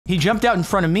He jumped out in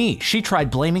front of me. She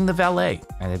tried blaming the valet.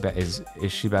 And I bet, is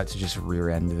she about to just rear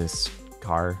end this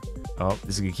car? Oh,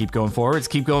 this is gonna keep going forward. Let's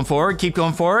keep going forward, keep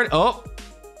going forward. Oh.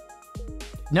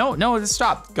 No,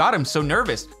 stop. God, I'm so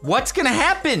nervous. What's gonna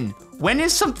happen? When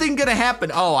is something gonna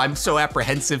happen? Oh, I'm so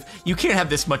apprehensive. You can't have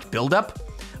this much buildup.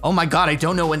 Oh my God, I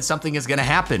don't know when something is gonna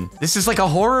happen. This is like a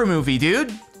horror movie,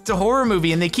 dude. It's a horror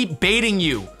movie and they keep baiting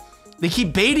you. They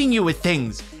keep baiting you with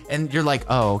things. And you're like,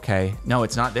 oh, okay. No,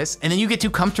 it's not this. And then you get too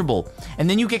comfortable. And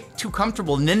then you get too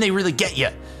comfortable and then they really get you.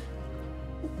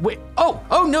 Wait,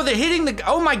 oh no, they're hitting the,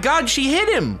 oh my God, she hit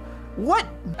him. What?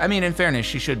 I mean, in fairness,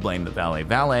 she should blame the valet.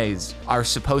 Valets are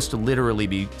supposed to literally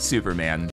be Superman.